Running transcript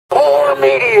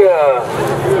media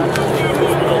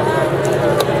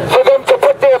for them to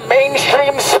put their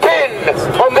mainstream spin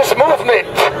on this movement.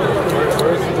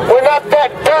 We're not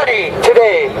that dirty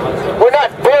today. We're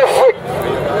not barefoot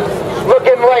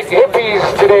looking like hippies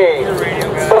today.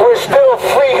 But we're still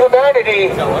free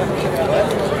humanity.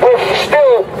 We're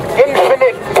still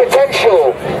infinite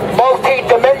potential,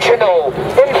 multi-dimensional,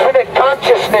 infinite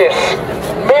consciousness.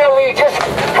 Merely just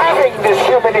having this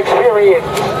human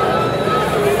experience.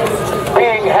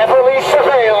 Being heavily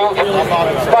surveilled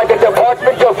by the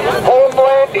Department of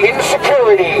Homeland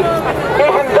Insecurity,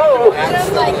 even though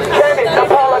Janet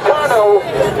Napolitano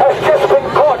has just been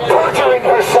caught perjuring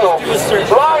herself,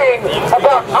 lying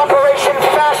about Operation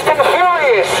Fast and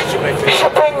Furious,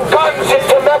 shipping guns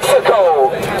into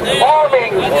Mexico,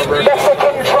 arming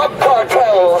Mexican drug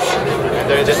cartels.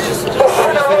 The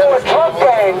Sinaloa drug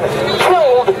gang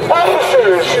killed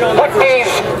officers with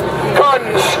these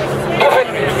guns given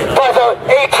by the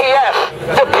ATF,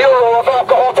 the Bureau of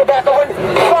Alcohol, Tobacco, and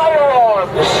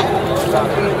Firearms,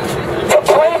 to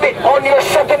blame it on your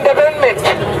Second Amendment.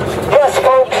 Yes,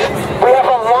 folks, we have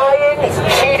a lying,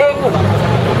 cheating,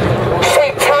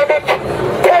 satanic,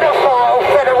 pedophile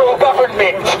federal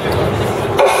government.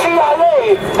 The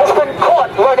CIA has been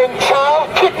caught running child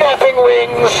kidnapping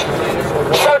rings.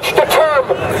 Search the term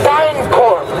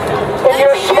DynCorp in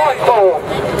your smartphone.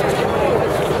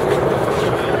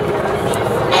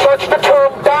 Search the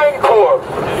term DynCorp.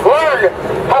 Learn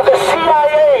how the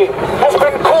CIA has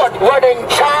been caught running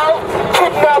child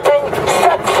kidnapping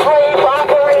sex slave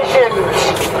operations.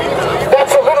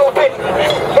 That's a little bit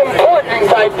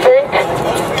important, I think.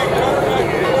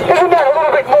 Isn't that a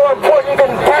little bit more important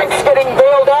than banks getting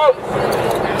bailed out?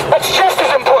 That's just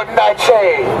as important, I'd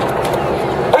say.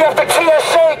 We have the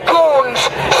TSA goons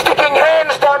sticking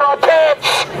hands down our pants,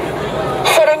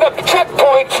 setting up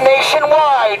checkpoints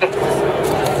nationwide.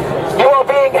 You are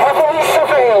being heavily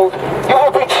surveilled. You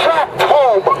will be tracked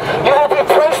home. You will be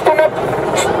placed in a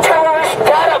terrorist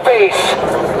database,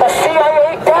 a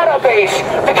CIA database,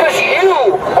 because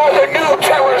you are the new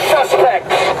terror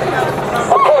suspects,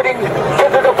 according to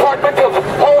the Department of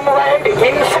Homeland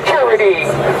Insecurity.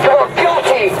 You are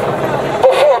guilty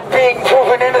before being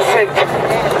proven innocent.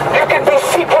 You can be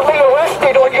secretly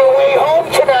arrested on your way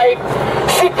home tonight,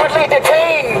 secretly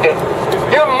detained.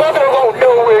 Your mother won't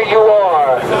know where you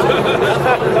are.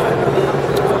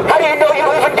 How do you know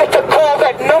you'll even get to call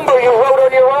that number you wrote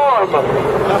on your arm?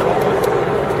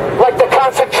 Like the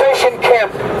concentration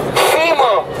camp,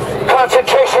 FEMA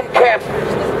concentration camp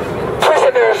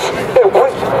prisoners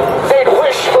they'd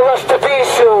wish for us to be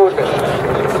soon.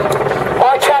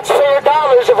 Our taxpayer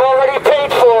dollars have already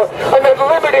paid for an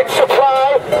unlimited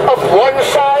supply of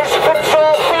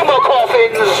one-size-fits-all FEMA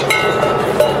coffins.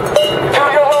 Do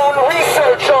your own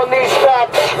research on these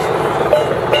facts.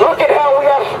 Look at how we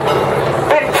have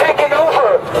been taken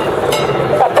over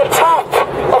at the top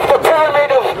of the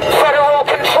pyramid of federal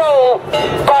control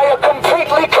by a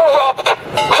completely corrupt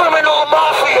criminal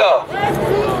mafia.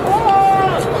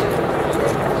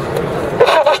 If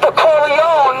it was the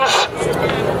Corleones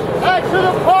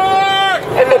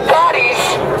and the Gottis,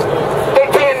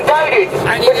 they'd be indicted.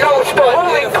 But no, it's the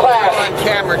ruling class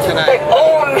that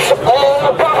owns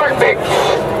all governments.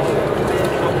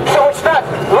 So it's not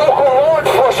local law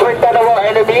enforcement that are our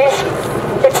enemies.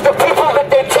 It's the people that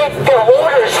they take their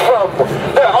orders from.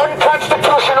 Their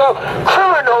unconstitutional,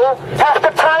 criminal,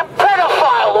 half-the-time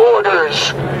pedophile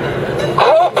orders.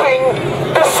 Groping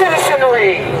the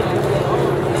citizenry.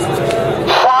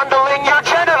 Fondling your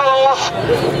genitals.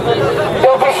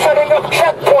 They'll be setting up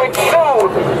checkpoints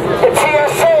soon. The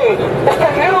TSA is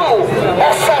the new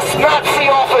SS Nazi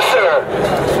officer.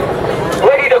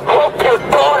 Ready to grope your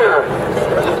daughter.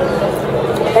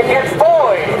 And your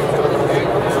boy.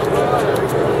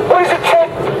 What does it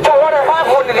take to want to have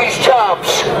one of these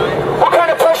jobs? What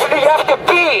kind of person do you have to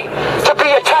be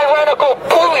a tyrannical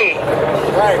bully?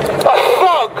 A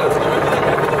thug?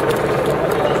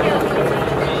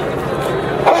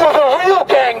 Who are the real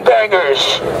gangbangers?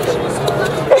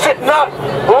 Is it not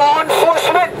law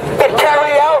enforcement that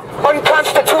carry out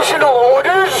unconstitutional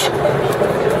orders?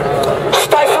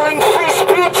 Stifling free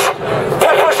speech?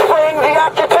 Pepper spraying the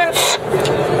occupants?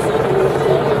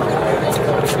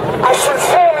 I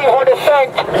sincerely want to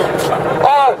thank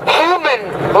our human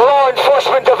law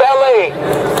enforcement of LA,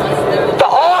 the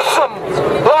awesome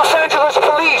Los Angeles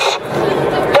police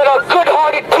that are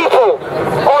good-hearted people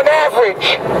on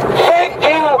average. Thank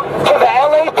you to the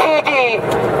LAPD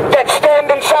that stand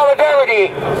in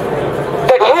solidarity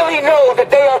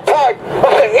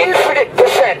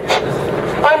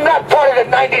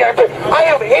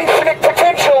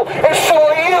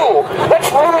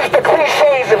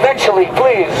horrendously,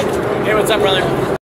 please. Hey, what's up, brother?